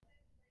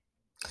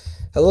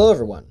Hello,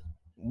 everyone.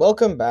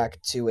 Welcome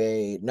back to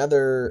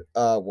another,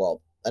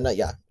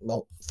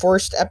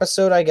 first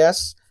episode, I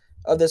guess,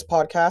 of this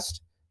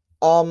podcast.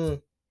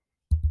 Um,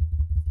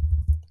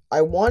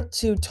 I want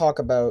to talk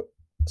about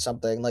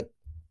something like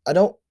I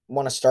don't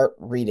want to start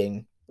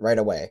reading right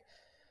away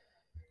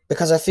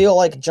because I feel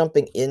like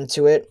jumping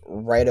into it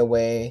right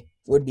away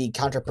would be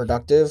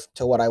counterproductive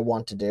to what I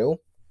want to do.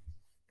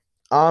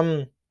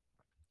 Um,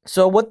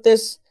 so what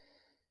this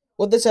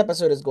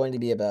episode is going to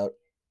be about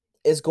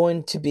is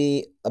going to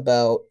be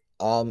about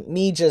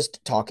me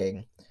just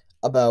talking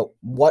about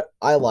what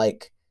I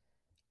like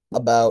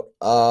about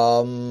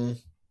about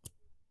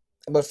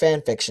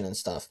fan fiction and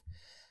stuff.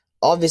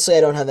 Obviously,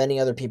 I don't have any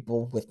other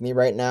people with me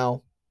right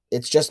now.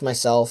 It's just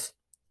myself,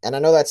 and I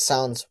know that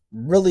sounds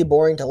really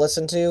boring to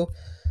listen to,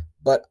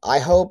 but I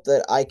hope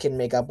that I can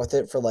make up with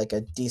it for like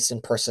a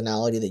decent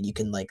personality that you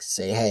can like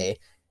say, "Hey,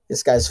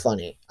 this guy's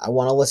funny. I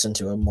want to listen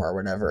to him more or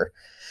whatever."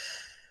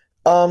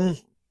 Um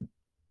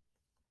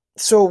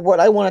so what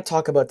I want to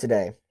talk about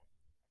today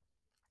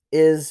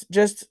is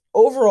just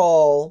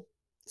overall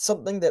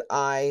something that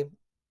I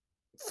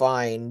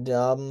find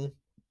a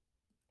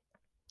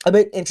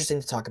bit interesting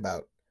to talk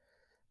about.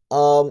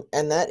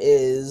 And that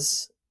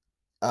is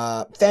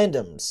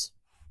fandoms,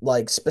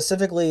 like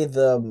specifically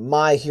the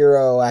My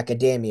Hero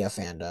Academia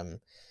fandom.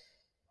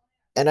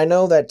 And I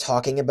know that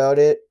talking about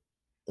it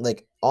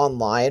like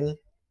online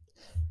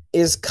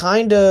is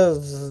kind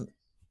of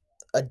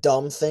a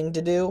dumb thing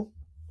to do.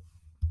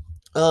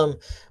 Um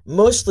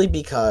Mostly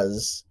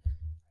because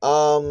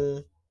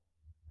um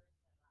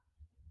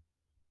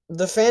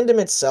the fandom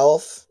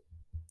itself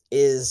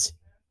is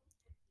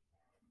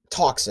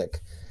toxic.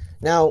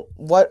 Now,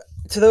 what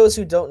to those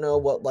who don't know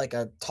what like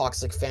a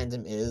toxic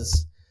fandom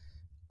is,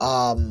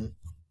 um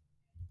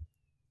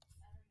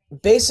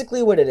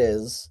basically what it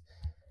is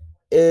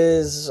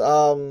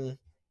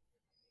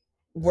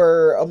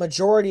where a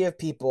majority of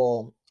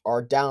people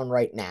are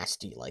downright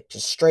nasty, like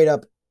just straight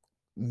up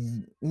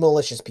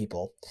malicious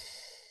people.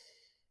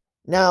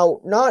 Now,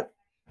 not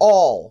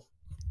all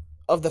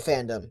of the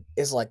fandom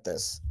is like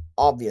this,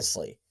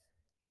 obviously.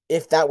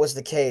 If that was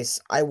the case,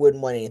 I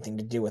wouldn't want anything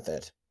to do with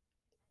it.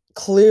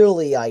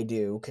 Clearly, I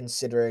do,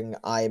 considering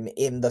I'm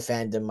in the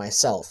fandom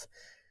myself.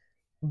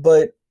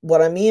 But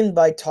what I mean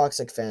by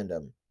toxic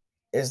fandom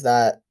is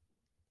that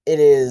it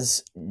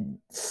is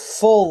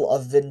full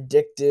of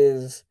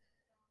vindictive,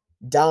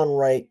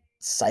 downright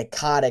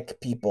psychotic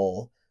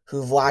people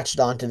who've latched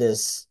onto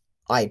this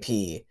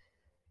IP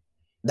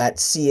that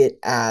see it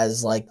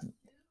as like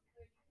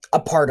a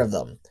part of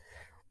them,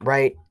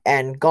 right?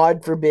 And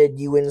God forbid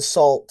you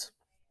insult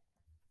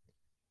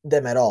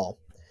them at all,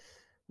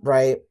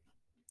 right?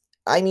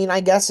 I mean, I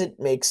guess it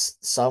makes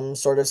some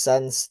sort of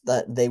sense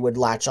that they would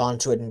latch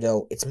onto it and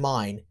go, "It's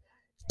mine.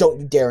 Don't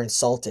you dare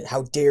insult it.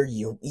 How dare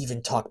you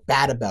even talk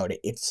bad about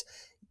it? It's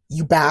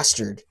you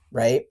bastard,"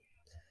 right?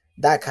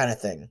 That kind of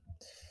thing.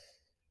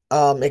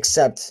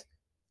 Except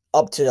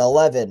up to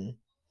 11,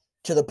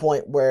 to the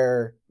point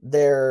where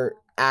they're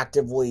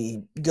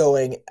actively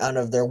going out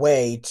of their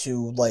way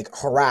to like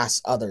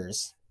harass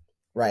others,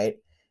 right?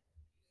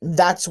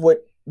 That's what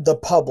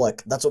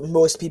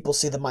most people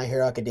see the My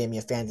Hero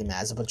Academia fandom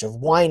as, a bunch of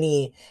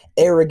whiny,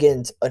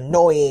 arrogant,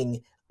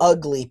 annoying,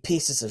 ugly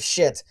pieces of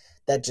shit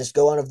that just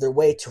go out of their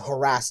way to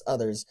harass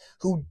others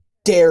who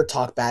dare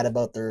talk bad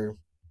about their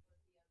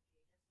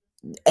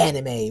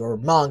anime or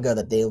manga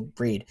that they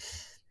read.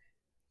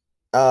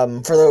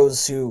 For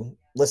those who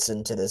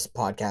listen to this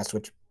podcast,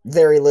 which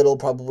very little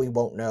probably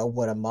won't know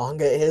what a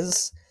manga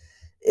is,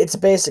 it's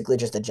basically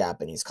just a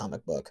Japanese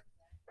comic book.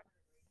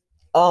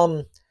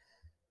 Um,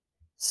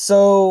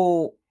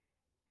 so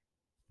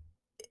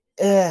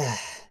eh,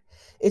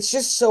 it's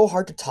just so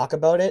hard to talk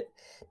about it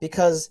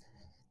because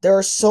there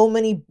are so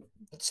many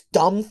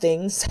dumb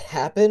things that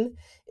happen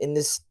in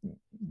this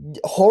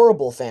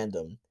horrible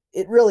fandom.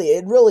 It really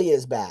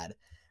is bad.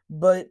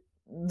 But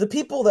the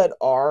people that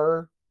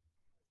are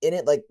in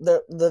it, like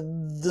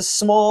the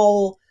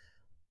small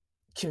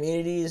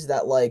communities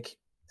that like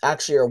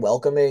actually are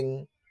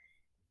welcoming,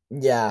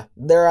 yeah,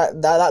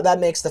 that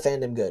makes the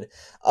fandom good,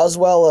 as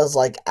well as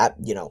like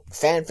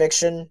fan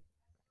fiction,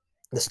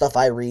 the stuff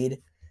I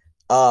read,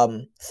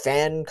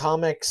 fan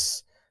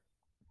comics,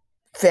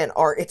 fan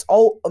art. It's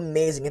all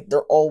amazing.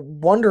 They're all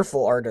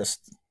wonderful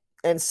artists,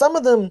 and some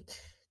of them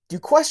do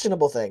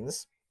questionable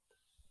things,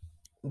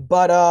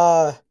 but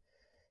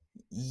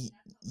y-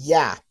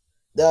 yeah,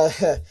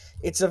 the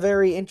it's a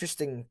very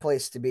interesting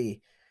place to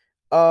be.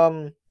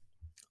 Um,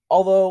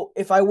 Although,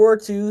 if I were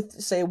to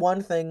say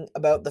one thing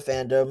about the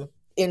fandom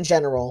in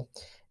general,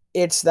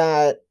 it's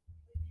that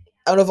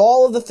out of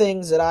all of the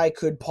things that I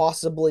could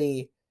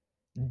possibly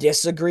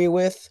disagree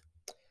with,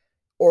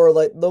 or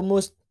like the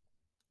most,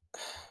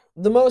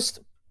 what's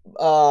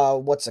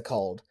it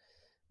called?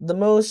 The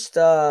most,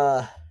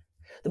 the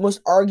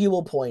most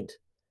arguable point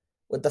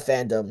with the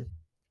fandom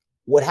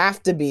would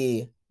have to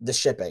be the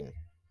shipping.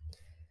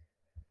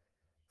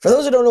 For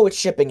those who don't know what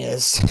shipping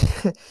is,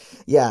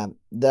 yeah,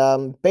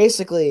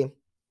 basically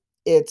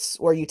it's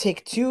where you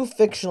take two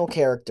fictional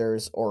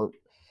characters, or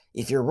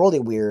If you're really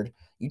weird,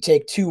 you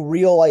take two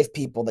real life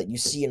people that you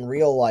see in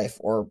real life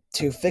or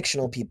two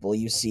fictional people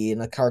you see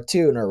in a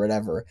cartoon or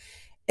whatever,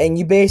 and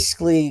you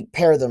basically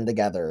pair them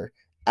together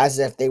as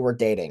if they were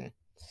dating.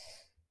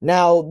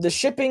 Now, the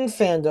shipping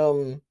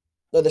fandom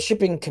or the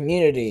shipping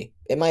community,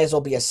 it might as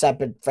well be a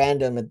separate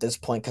fandom at this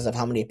point because of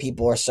how many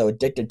people are so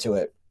addicted to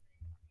it,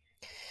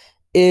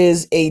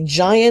 is a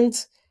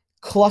giant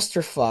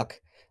clusterfuck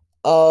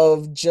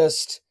of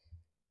just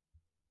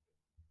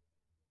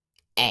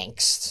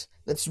angst.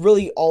 That's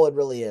really all it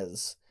really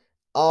is.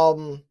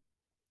 Um,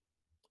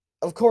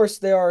 of course,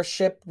 there are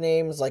ship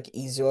names like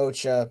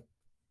Izuocha,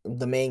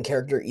 the main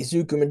character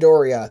Izuku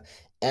Midoriya,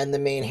 and the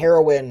main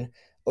heroine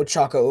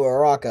Ochaka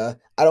Uraraka.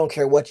 I don't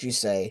care what you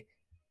say.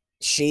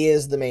 She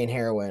is the main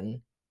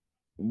heroine.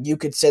 You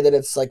could say that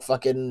it's like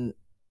fucking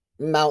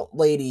Mount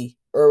Lady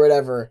or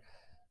whatever,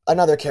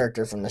 another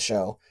character from the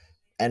show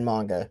and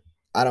manga.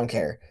 I don't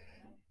care.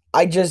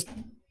 I just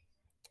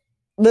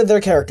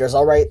they're characters,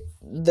 all right.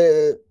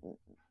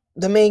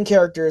 The main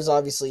character is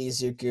obviously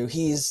Izuku.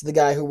 He's the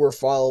guy who we're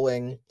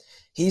following.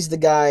 He's the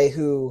guy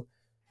who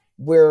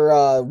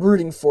we're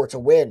rooting for to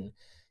win.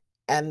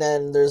 And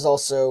then there's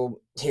also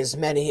his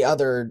many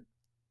other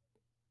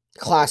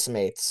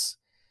classmates.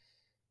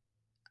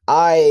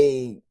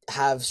 I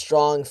have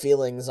strong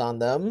feelings on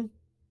them.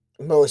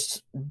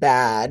 Most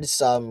bad,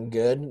 some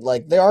good.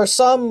 Like there are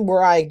some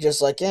where I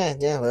just like, yeah,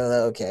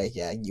 well, okay,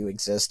 yeah, you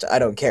exist. I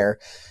don't care.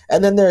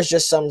 And then there's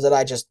just some that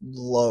I just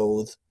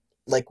loathe,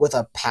 like with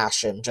a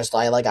passion. Just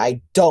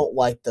I don't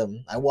like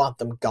them. I want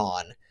them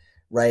gone,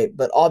 right?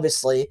 But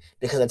obviously,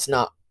 because it's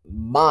not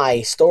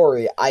my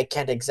story, I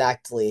can't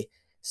exactly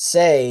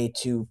say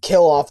to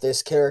kill off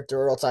this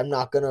character, or else I'm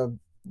not gonna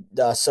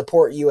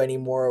support you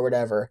anymore or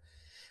whatever.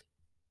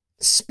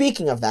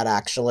 Speaking of that,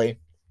 actually,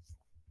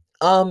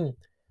 um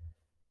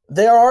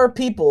there are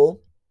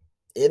people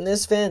in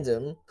this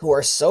fandom who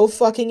are so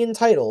fucking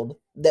entitled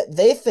that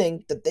they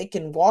think that they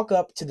can walk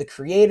up to the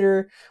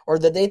creator or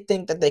that they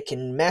think that they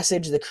can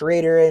message the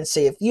creator and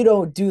say, if you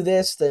don't do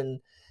this, then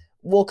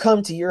we'll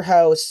come to your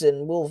house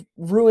and we'll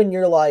ruin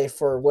your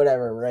life or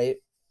whatever, right?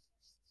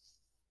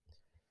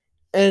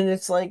 And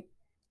it's like,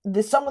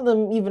 some of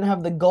them even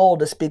have the gall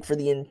to speak for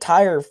the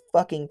entire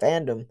fucking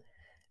fandom.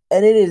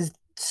 And it is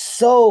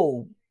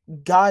so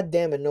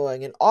goddamn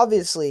annoying. And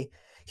obviously,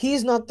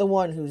 he's not the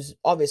one who's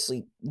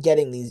obviously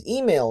getting these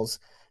emails.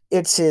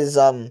 It's his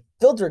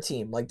filter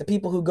team, like the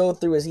people who go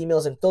through his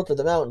emails and filter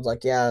them out. And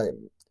like, yeah,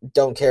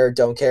 don't care,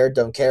 don't care,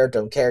 don't care,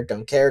 don't care,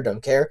 don't care,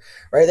 don't care.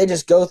 Right? They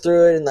just go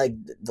through it and like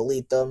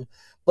delete them.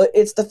 But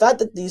it's the fact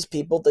that these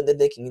people think that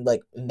they can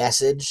like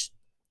message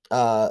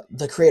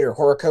the creator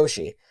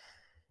Horikoshi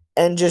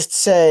and just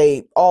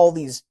say all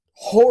these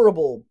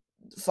horrible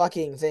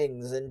fucking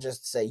things and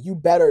just say you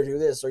better do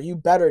this or you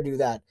better do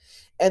that.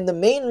 And the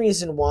main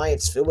reason why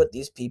it's filled with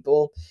these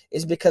people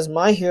is because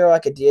My Hero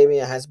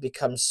Academia has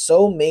become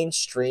so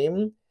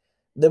mainstream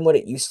than what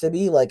it used to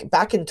be. Like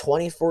back in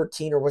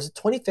 2014, or was it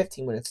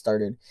 2015 when it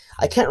started?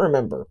 I can't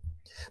remember.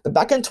 But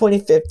back in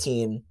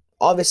 2015,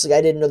 obviously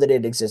I didn't know that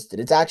it existed.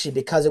 It's actually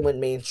because it went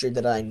mainstream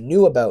that I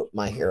knew about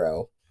My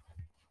Hero.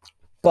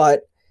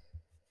 But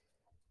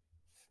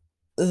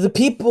the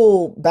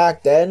people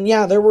back then,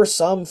 yeah, there were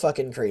some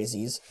fucking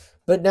crazies,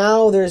 but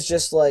now there's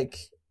just like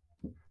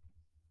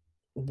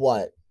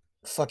what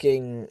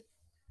fucking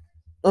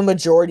a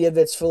majority of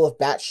it's full of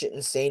batshit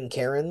insane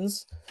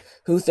Karens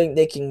who think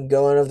they can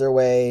go out of their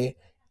way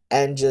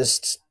and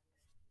just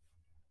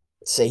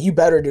say you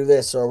better do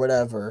this or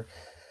whatever.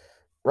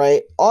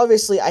 Right?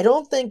 Obviously, I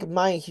don't think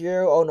My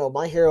Hero. Oh no,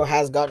 My Hero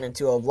has gotten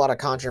into a lot of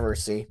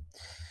controversy.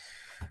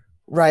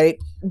 Right?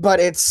 But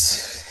it's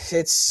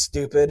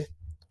stupid.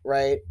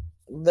 Right?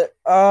 The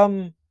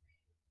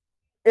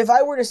if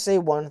I were to say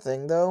one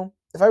thing though,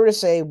 if I were to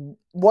say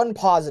one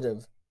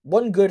positive,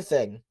 one good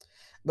thing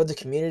about the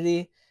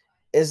community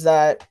is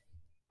that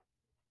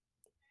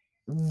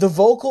the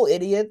vocal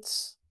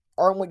idiots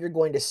aren't what you're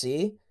going to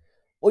see.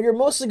 What you're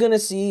mostly going to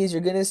see is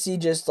you're going to see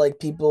just like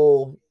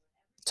people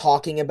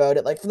talking about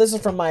it. Like this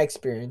is from my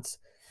experience.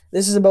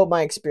 This is about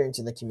my experience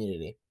in the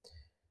community.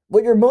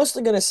 What you're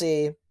mostly going to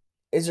see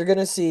is you're going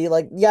to see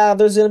like yeah,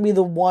 there's going to be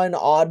the one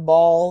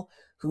oddball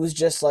who's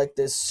just like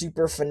this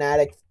super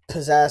fanatic,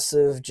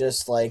 possessive,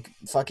 just like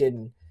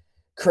fucking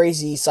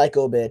crazy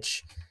psycho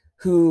bitch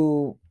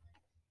who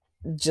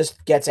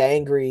just gets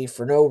angry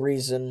for no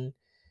reason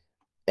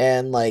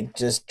and like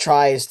just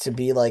tries to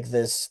be like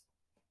this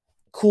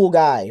cool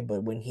guy,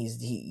 but when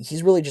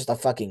he's really just a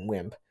fucking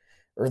wimp,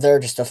 or they're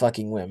just a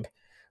fucking wimp,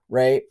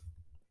 right?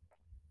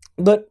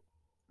 But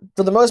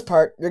for the most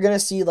part, you're gonna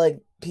see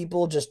like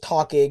people just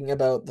talking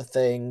about the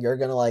thing. You're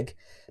gonna like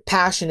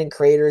passionate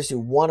creators who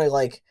want to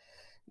like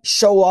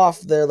show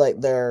off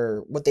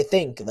their what they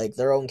think, like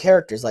their own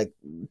characters. Like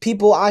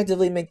people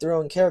actively make their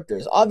own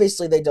characters.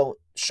 Obviously, they don't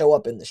show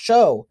up in the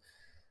show,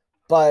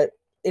 but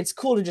it's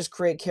cool to just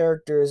create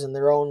characters and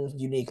their own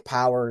unique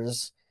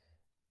powers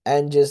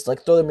and just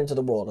like throw them into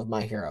the world of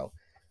My Hero.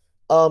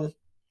 Um,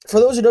 for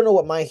those who don't know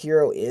what My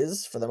Hero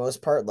is, for the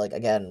most part, like,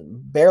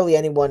 again, barely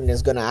anyone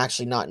is going to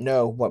actually not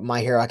know what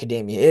My Hero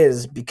Academia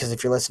is, because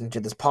if you're listening to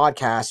this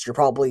podcast, you're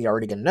probably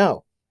already going to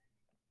know.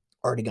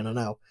 Already going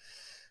to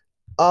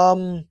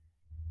know.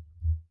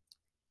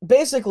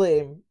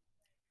 Basically,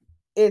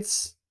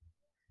 it's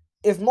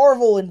if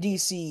Marvel and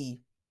DC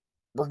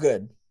were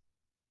good,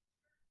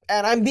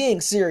 and I'm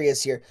being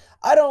serious here.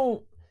 I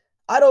don't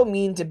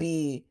mean to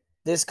be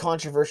this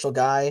controversial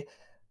guy,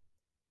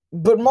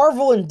 but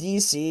Marvel and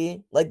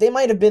DC, like, they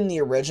might have been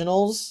the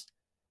originals,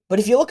 but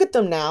if you look at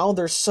them now,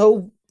 they're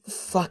so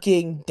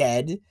fucking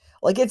dead.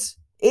 Like, it's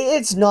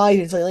not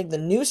even funny. Like, the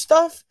new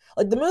stuff,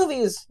 like the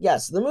movies,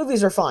 yes, the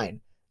movies are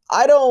fine.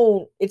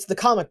 It's the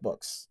comic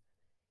books.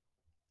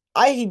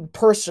 I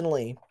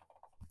personally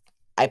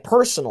I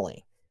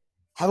personally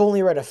have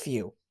only read a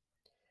few,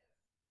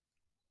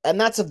 and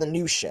that's of the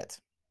new shit.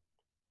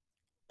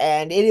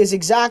 And it is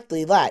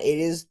exactly that. It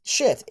is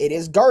shit. It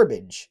is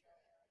garbage.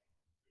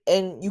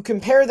 And you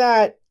compare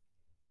that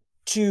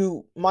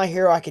to My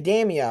Hero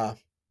Academia,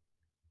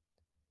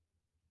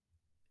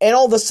 and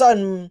all of a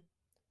sudden,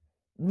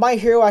 My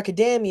Hero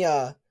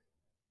Academia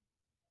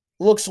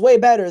looks way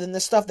better than the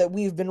stuff that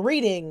we've been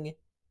reading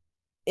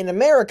in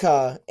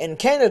America and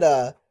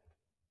Canada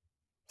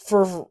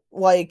for,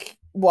 like,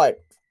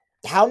 what?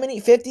 How many?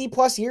 50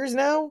 plus years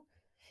now?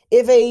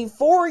 If a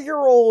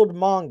 4-year-old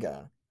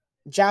manga,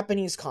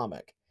 Japanese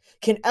comic,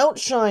 can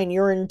outshine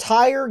your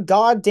entire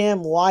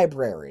goddamn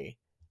library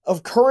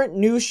of current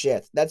new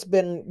shit that's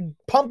been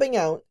pumping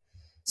out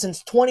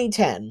since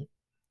 2010,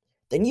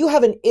 then you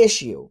have an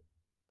issue,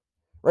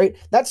 right?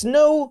 That's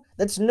no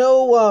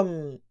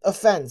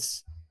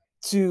offense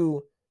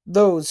to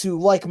those who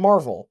like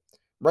Marvel,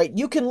 right?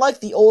 You can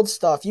like the old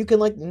stuff, you can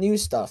like the new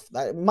stuff.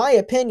 My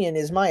opinion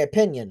is my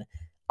opinion.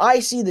 I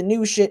see the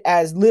new shit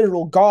as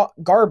literal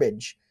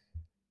garbage.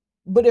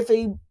 But if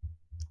a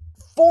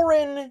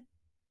foreign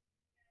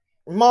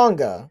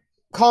manga,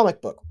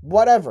 comic book,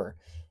 whatever,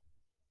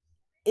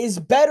 is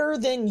better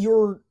than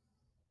your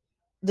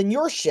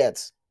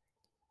shit,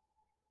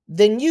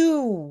 then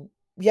you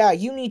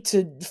need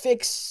to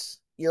fix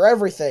your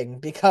everything,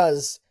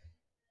 because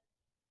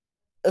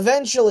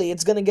eventually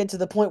it's going to get to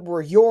the point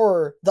where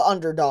you're the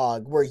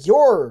underdog, where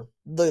you're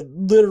the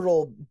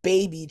literal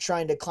baby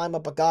trying to climb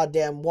up a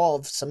goddamn wall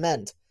of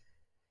cement.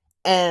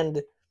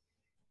 And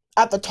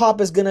at the top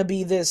is going to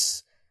be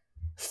this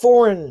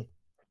foreign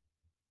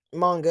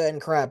manga and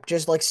crap,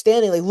 just like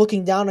standing, like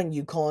looking down on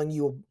you, calling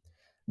you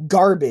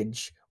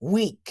garbage,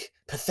 weak,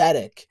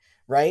 pathetic,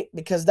 right?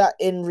 Because that,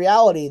 in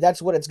reality,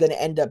 that's what it's going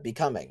to end up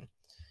becoming.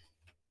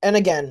 And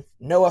again,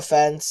 no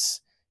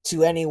offense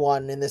to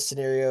anyone in this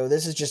scenario.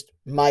 This is just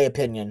my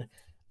opinion.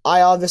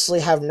 I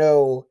obviously have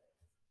no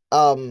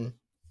um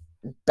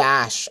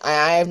bash.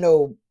 I have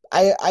no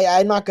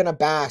I'm not gonna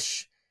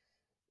bash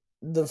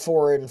the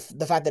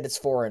fact that it's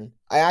foreign.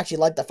 I actually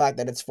like the fact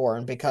that it's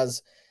foreign,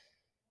 because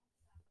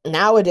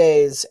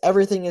nowadays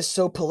everything is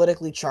so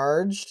politically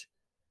charged,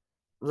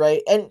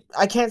 right? And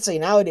I can't say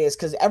nowadays,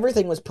 because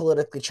everything was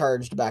politically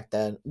charged back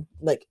then.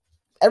 Like,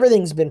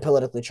 everything's been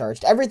politically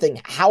charged.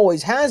 Everything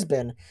always has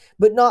been,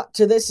 but not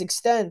to this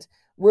extent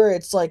where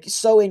it's like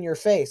so in your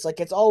face. Like,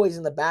 it's always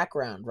in the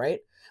background, right?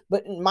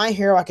 But in My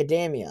Hero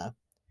Academia,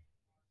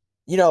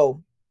 you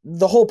know,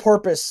 the whole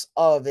purpose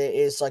of it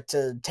is like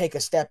to take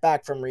a step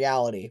back from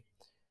reality.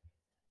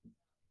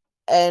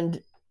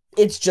 And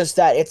it's just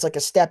that it's like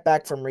a step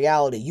back from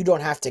reality. You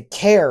don't have to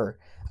care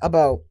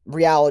about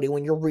reality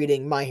when you're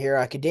reading My Hero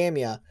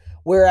Academia.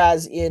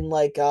 Whereas in,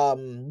 like,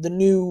 the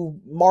new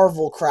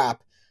Marvel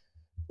crap,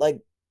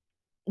 like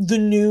the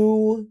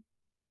new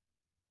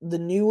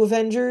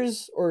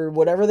Avengers, or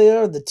whatever they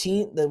are, the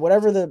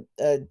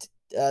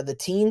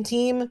teen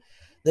team,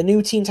 the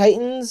new Teen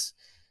Titans,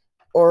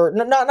 or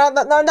not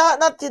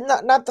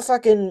the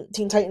fucking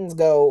Teen Titans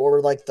Go,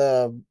 or like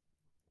the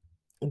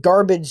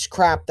garbage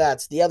crap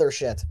that's the other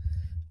shit.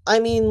 I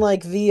mean,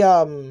 like,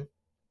 I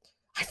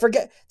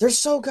forget. They're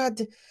so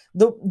god.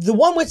 The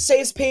one with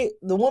Safe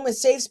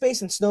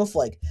Space and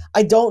Snowflake.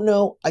 I don't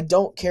know. I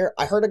don't care.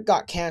 I heard it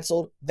got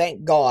canceled.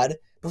 Thank God.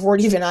 Before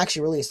it even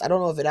actually released. I don't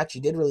know if it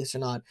actually did release or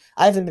not.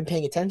 I haven't been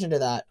paying attention to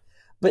that.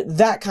 But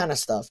that kind of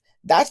stuff.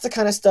 That's the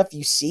kind of stuff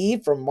you see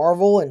from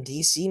Marvel and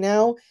DC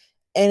now.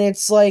 And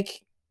it's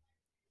like,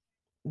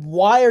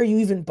 why are you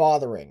even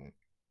bothering?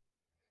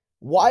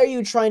 Why are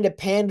you trying to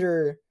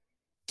pander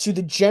to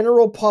the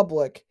general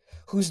public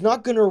who's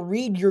not going to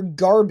read your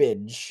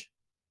garbage,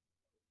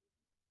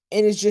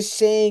 and is just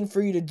saying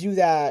for you to do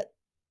that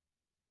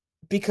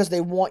because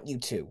they want you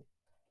to?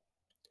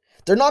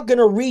 They're not going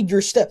to read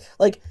your stuff.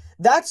 Like,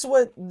 that's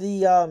what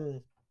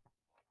the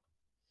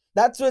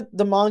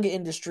manga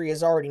industry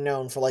is already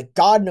known for, like,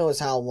 God knows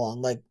how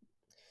long. Like,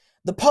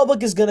 the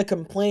public is going to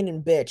complain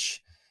and bitch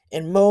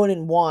and moan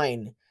and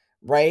whine,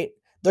 right?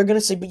 They're going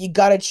to say, but you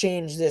got to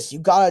change this. You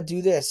got to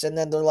do this. And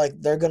then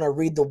they're going to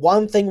read the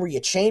one thing where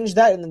you change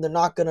that, and then they're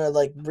not going to,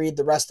 like, read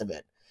the rest of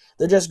it.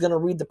 They're just going to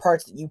read the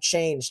parts that you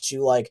changed to,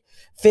 like,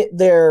 fit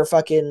their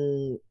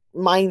fucking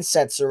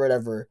mindsets or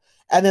whatever.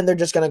 and then they're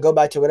just gonna go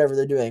back to whatever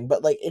they're doing.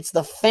 But like, it's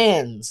the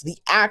fans, the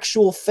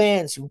actual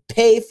fans who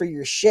pay for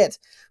your shit,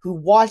 who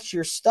watch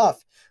your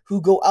stuff,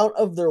 who go out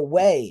of their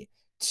way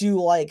to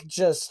like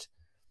just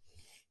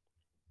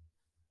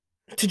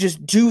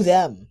do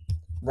them,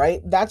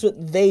 right? That's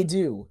what they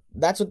do.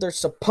 That's what they're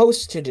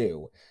supposed to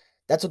do.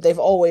 That's what they've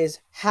always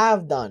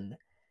have done.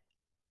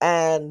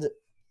 And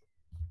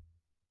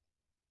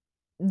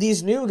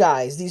these new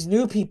guys, these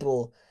new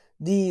people,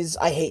 these,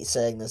 I hate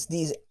saying this,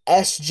 these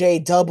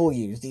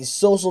SJWs, these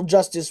social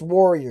justice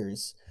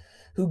warriors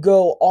who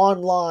go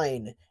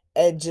online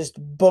and just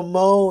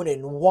bemoan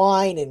and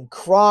whine and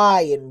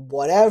cry and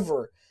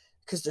whatever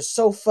because they're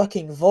so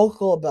fucking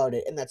vocal about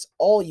it, and that's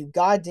all you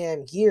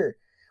goddamn hear.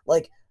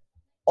 Like,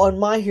 on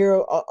My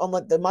Hero, on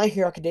like the My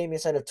Hero Academia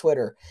side of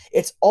Twitter,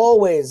 it's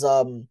always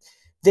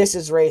this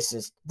is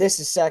racist, this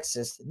is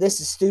sexist,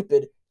 this is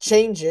stupid,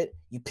 change it,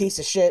 you piece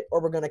of shit,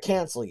 or we're gonna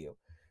cancel you,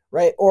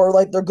 right? Or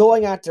like they're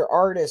going after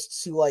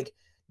artists who like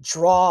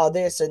draw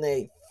this and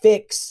they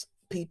fix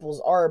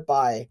people's art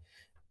by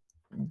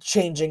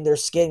changing their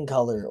skin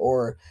color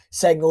or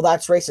saying, well,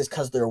 that's racist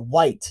because they're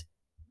white,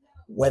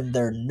 when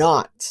they're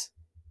not.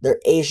 They're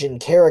Asian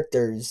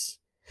characters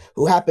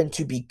who happen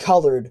to be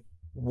colored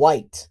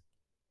white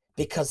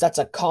because that's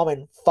a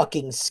common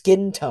fucking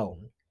skin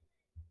tone.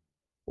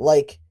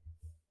 Like,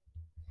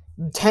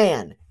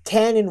 tan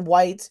and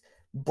white,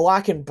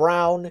 black and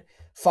brown,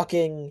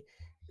 fucking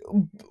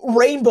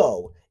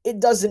rainbow. It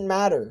doesn't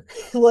matter.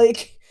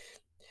 Like,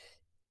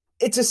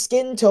 it's a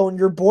skin tone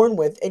you're born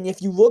with, and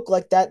if you look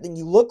like that, then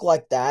you look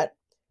like that.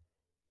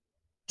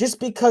 Just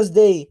because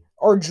they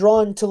are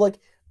drawn to like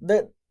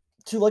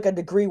a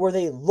degree where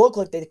they look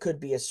like they could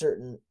be a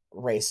certain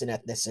race and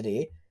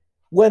ethnicity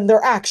when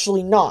they're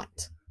actually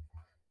not.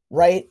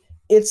 Right?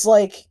 It's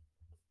like,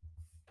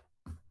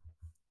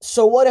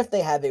 so what if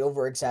they have the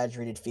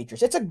over-exaggerated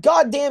features? It's a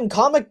goddamn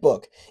comic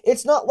book.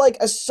 It's not like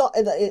and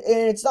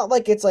it's not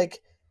like it's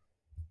like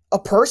a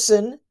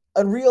person,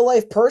 a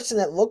real-life person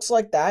that looks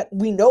like that.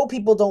 We know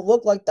people don't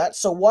look like that,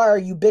 so why are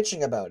you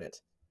bitching about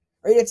it?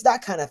 Right? It's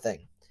that kind of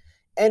thing.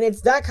 And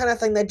it's that kind of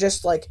thing that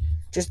just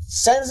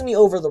sends me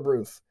over the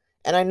roof.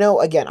 And I know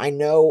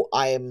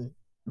I am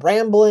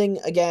rambling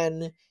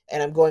again,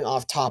 and I'm going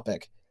off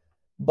topic.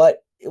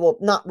 But, well,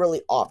 not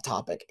really off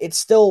topic. It's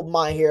still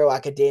My Hero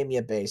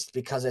Academia based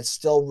because it's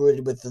still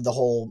rooted with the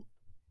whole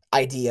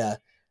idea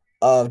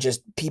of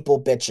just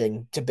people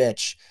bitching to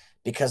bitch,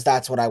 because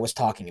that's what I was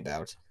talking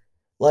about.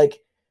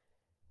 Like,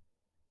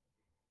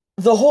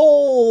 the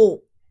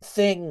whole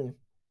thing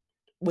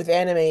with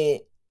anime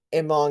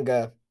and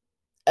manga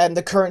and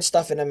the current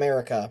stuff in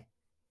America,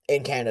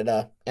 in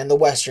Canada, and the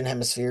Western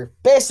Hemisphere,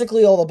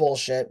 basically all the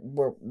bullshit,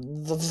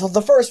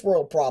 the first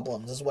world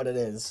problems is what it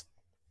is.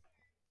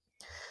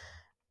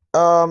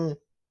 Um,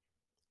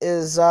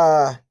 is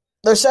they're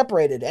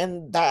separated,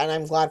 and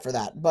I'm glad for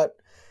that. But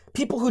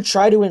people who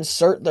try to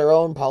insert their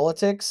own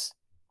politics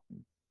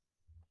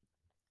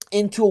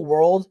into a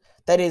world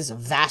that is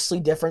vastly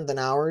different than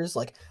ours,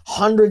 like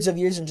hundreds of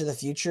years into the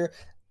future,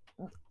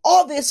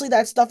 obviously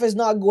that stuff is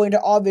not going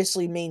to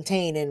obviously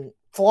maintain and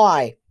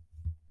fly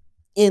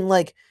in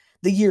like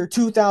the year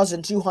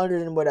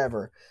 2200 and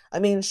whatever. I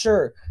mean,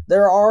 sure,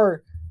 there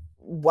are,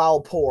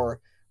 while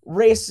poor,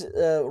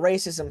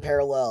 racism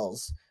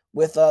parallels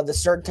with the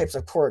certain types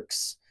of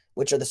quirks,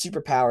 which are the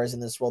superpowers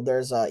in this world.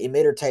 There's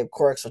emitter type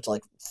quirks, which are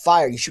like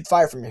fire. You shoot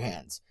fire from your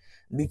hands.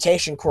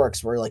 Mutation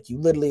quirks, where like you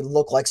literally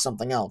look like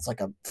something else, like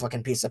a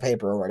fucking piece of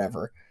paper or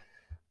whatever,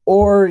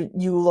 or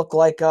you look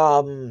like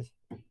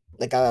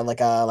like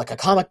a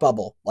comic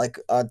bubble, like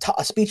a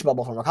speech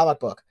bubble from a comic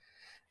book.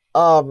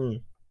 Um,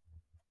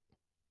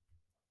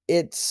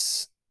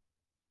 it's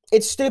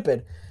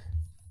stupid.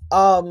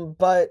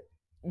 But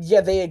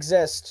yeah, they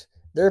exist.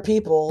 They're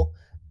people,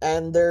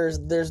 and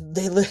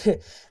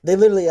they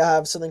literally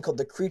have something called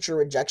the Creature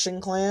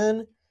Rejection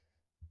Clan,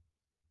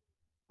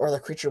 or the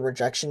Creature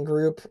Rejection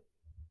Group,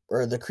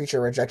 or the Creature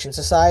Rejection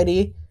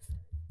Society.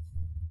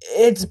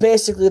 It's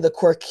basically the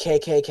Quirk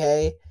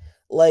KKK.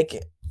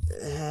 Like,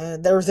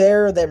 they're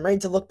there, they're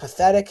made to look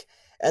pathetic,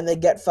 and they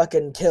get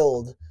fucking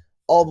killed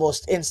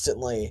almost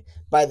instantly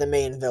by the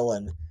main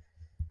villain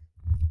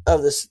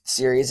of this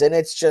series, and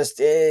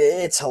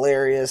it's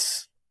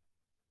hilarious.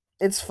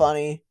 It's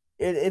funny.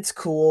 It's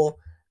cool.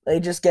 They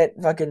just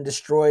get fucking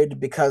destroyed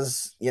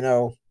because,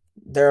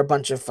 they're a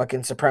bunch of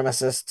fucking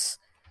supremacists.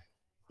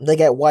 They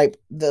get wiped.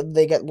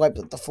 They get wiped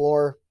at the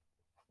floor.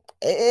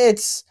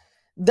 It's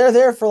They're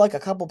there for like a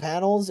couple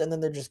panels and then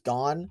they're just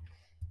gone.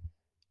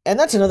 And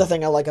that's another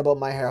thing I like about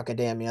My Hero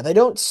Academia. They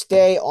don't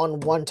stay on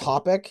one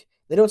topic.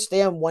 They don't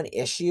stay on one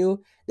issue.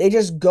 They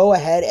just go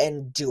ahead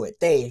and do it.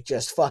 They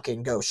just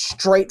fucking go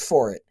straight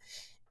for it.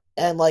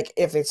 And like,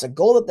 if it's a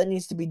goal that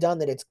needs to be done,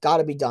 then it's got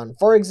to be done.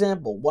 For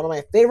example, one of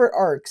my favorite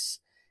arcs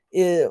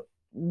is,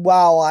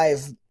 while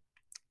I've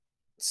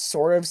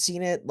sort of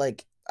seen it,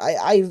 like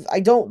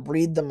I don't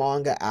read the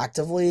manga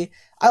actively.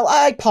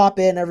 I pop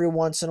in every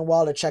once in a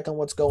while to check on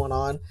what's going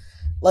on.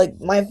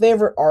 Like, my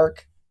favorite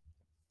arc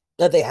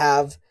that they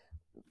have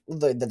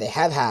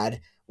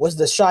had was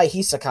the Shai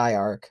Hisakai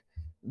arc,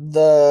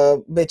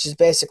 which is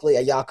basically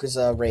a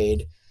Yakuza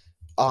raid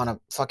on a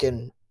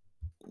fucking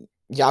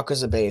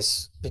Yakuza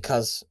base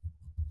because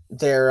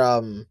they're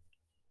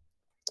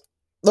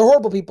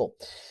horrible people.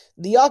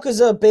 The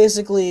Yakuza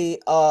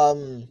basically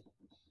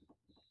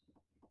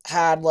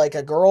had like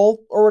a girl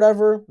or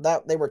whatever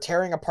that they were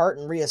tearing apart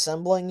and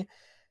reassembling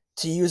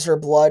to use her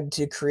blood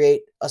to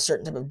create a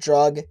certain type of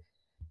drug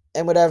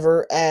and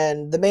whatever.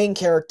 And the main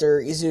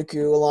character,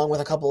 Izuku, along with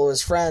a couple of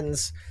his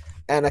friends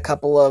and a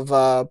couple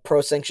of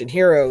pro sanctioned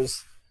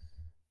heroes,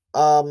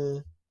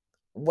 um,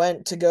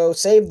 went to go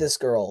save this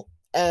girl.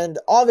 And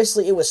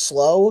obviously, it was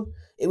slow.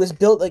 It was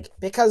built like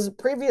because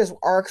previous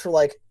arcs were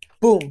like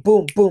boom,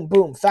 boom, boom,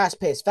 boom, fast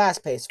paced,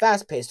 fast paced,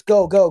 fast paced,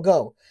 go, go,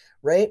 go,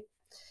 right?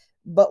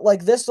 But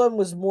like this one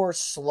was more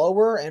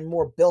slower and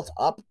more built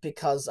up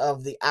because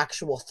of the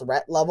actual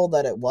threat level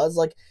that it was.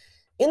 Like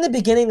in the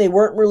beginning, they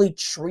weren't really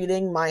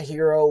treating My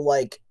Hero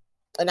like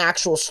an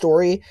actual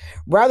story.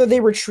 Rather,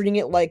 they were treating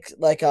it like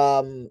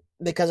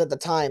because at the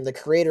time the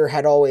creator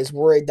had always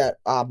worried that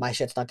my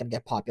shit's not gonna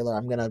get popular.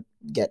 I'm gonna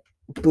get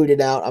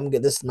booted out.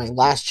 This is my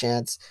last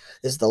chance.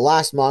 This is the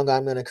last manga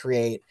I'm gonna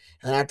create,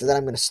 and after that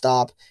I'm gonna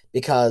stop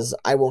because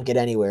I won't get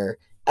anywhere.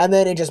 And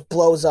then it just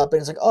blows up, and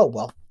it's like, oh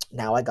well,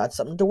 now I got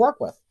something to work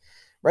with,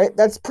 right?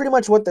 That's pretty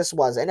much what this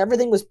was, and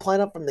everything was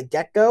planned up from the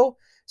get go.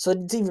 So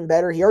it's even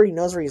better. He already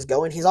knows where he's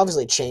going. He's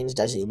obviously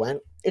changed as he went.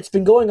 It's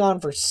been going on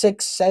for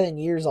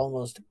 6-7 years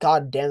almost.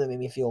 God damn, that made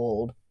me feel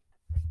old.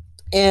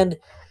 And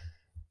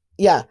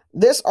yeah,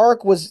 this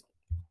arc was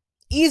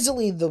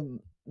easily the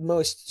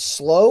most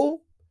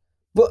slow,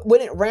 but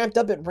when it ramped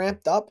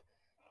up,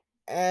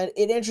 and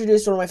it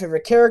introduced one of my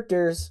favorite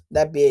characters,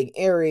 that being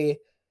Eri.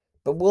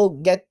 But we'll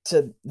get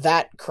to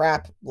that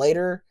crap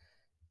later.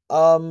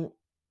 Um,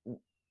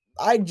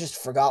 I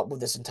just forgot what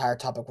this entire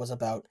topic was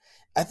about.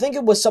 I think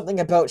it was something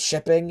about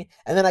shipping,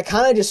 and then I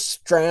kind of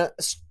just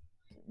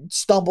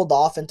stumbled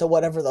off into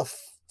whatever the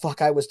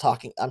fuck I'm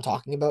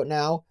talking about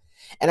now,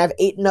 and I've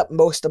eaten up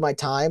most of my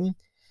time.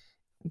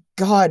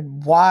 God,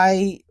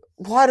 why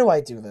do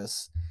I do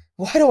this?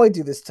 Why do I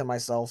do this to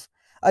myself?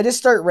 I just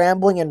start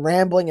rambling and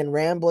rambling and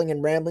rambling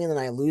and rambling, and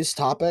then I lose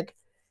topic.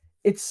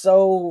 It's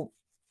so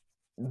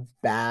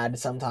bad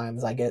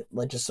sometimes. I get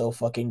like just so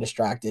fucking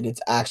distracted.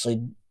 It's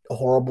actually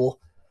horrible.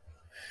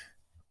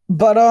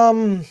 But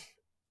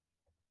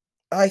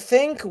I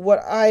think what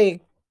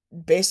I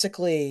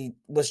basically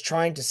was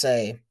trying to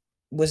say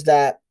was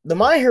that the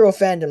My Hero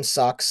fandom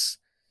sucks.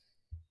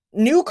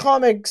 New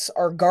comics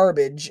are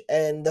garbage,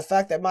 and the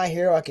fact that My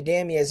Hero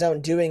Academia is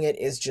out doing it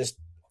is just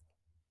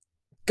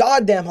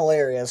goddamn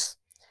hilarious.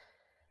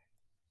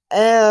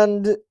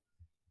 And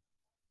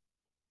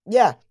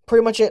yeah,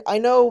 pretty much it. I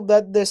know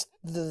that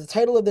the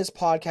title of this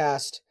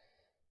podcast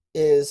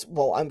is,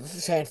 well, I'm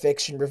fan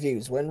fiction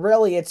reviews, when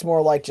really it's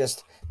more like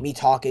just me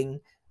talking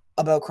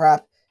about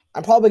crap.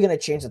 I'm probably going to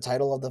change the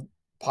title of the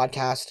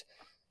podcast.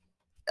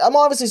 I'm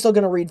obviously still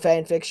going to read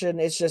fan fiction.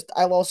 It's just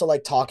I also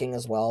like talking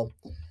as well.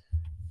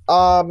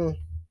 Um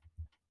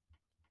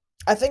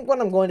I think what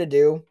I'm going to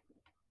do,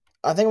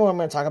 I think what I'm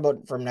going to talk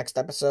about for next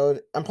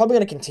episode, I'm probably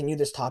going to continue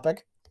this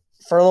topic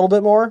for a little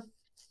bit more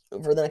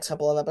for the next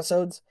couple of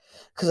episodes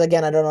because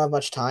again, I don't have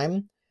much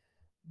time.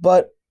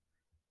 But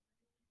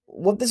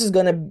what this is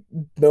going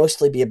to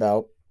mostly be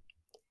about,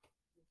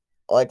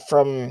 like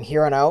from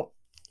here on out,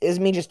 is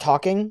me just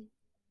talking.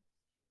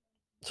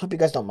 So hope you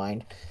guys don't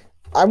mind.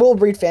 I will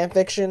read fan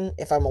fiction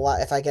if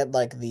I get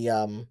like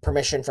the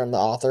permission from the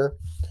author.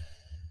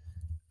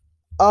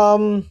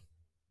 Um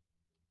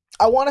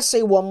I want to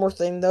say one more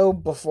thing though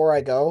before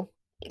I go,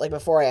 like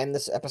before I end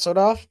this episode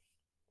off.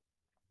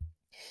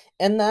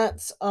 And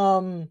that's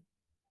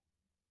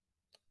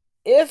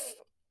if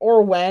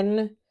or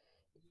when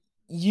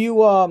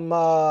you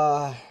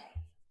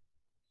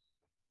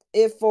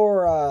if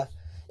for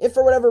if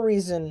for whatever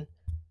reason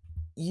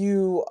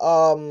you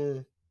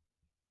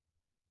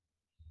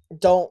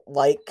don't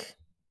like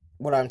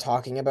what I'm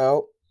talking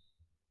about,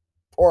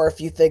 or if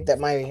you think that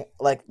my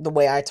like the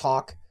way I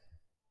talk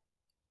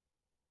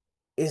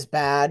is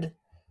bad,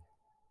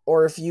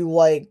 or if you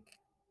like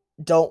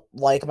don't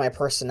like my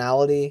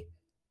personality,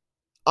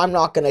 I'm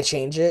not gonna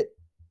change it.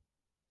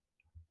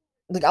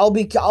 Like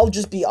I'll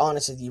just be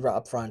honest with you right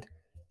up front.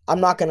 I'm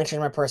not gonna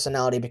change my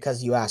personality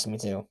because you asked me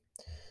to.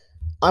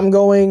 I'm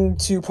going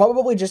to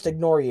probably just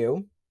ignore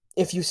you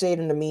if you say it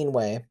in a mean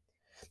way.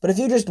 But if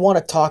you just want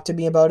to talk to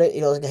me about it,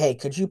 like, hey,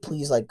 could you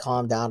please like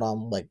calm down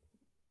on like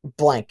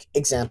blank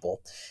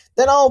example?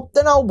 Then I'll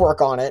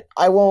work on it.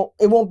 It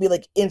won't be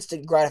like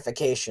instant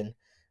gratification,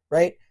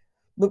 right?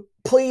 But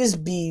please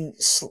be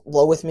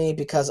slow with me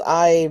because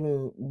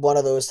I'm one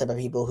of those type of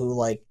people who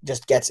like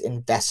just gets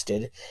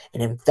invested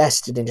and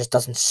just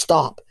doesn't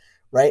stop,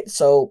 right?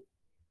 So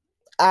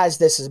as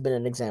this has been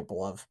an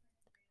example of.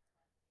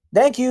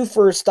 Thank you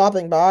for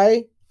stopping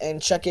by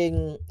and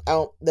checking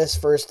out this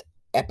first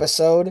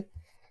episode.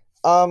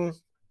 Um,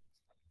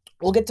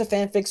 we'll get to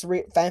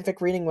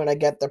fanfic reading when I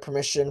get the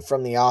permission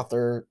from the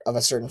author of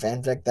a certain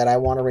fanfic that I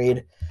want to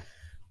read.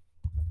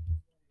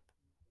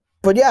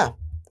 But yeah,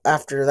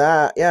 after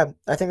that, yeah,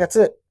 I think that's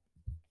it.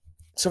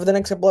 So for the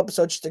next couple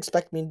episodes, just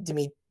expect me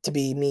to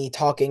be me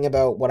talking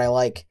about what I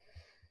like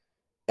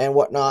and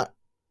whatnot.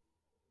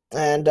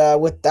 And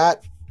with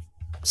that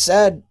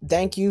said,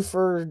 thank you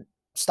for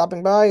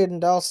stopping by,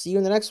 and I'll see you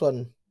in the next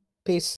one. Peace.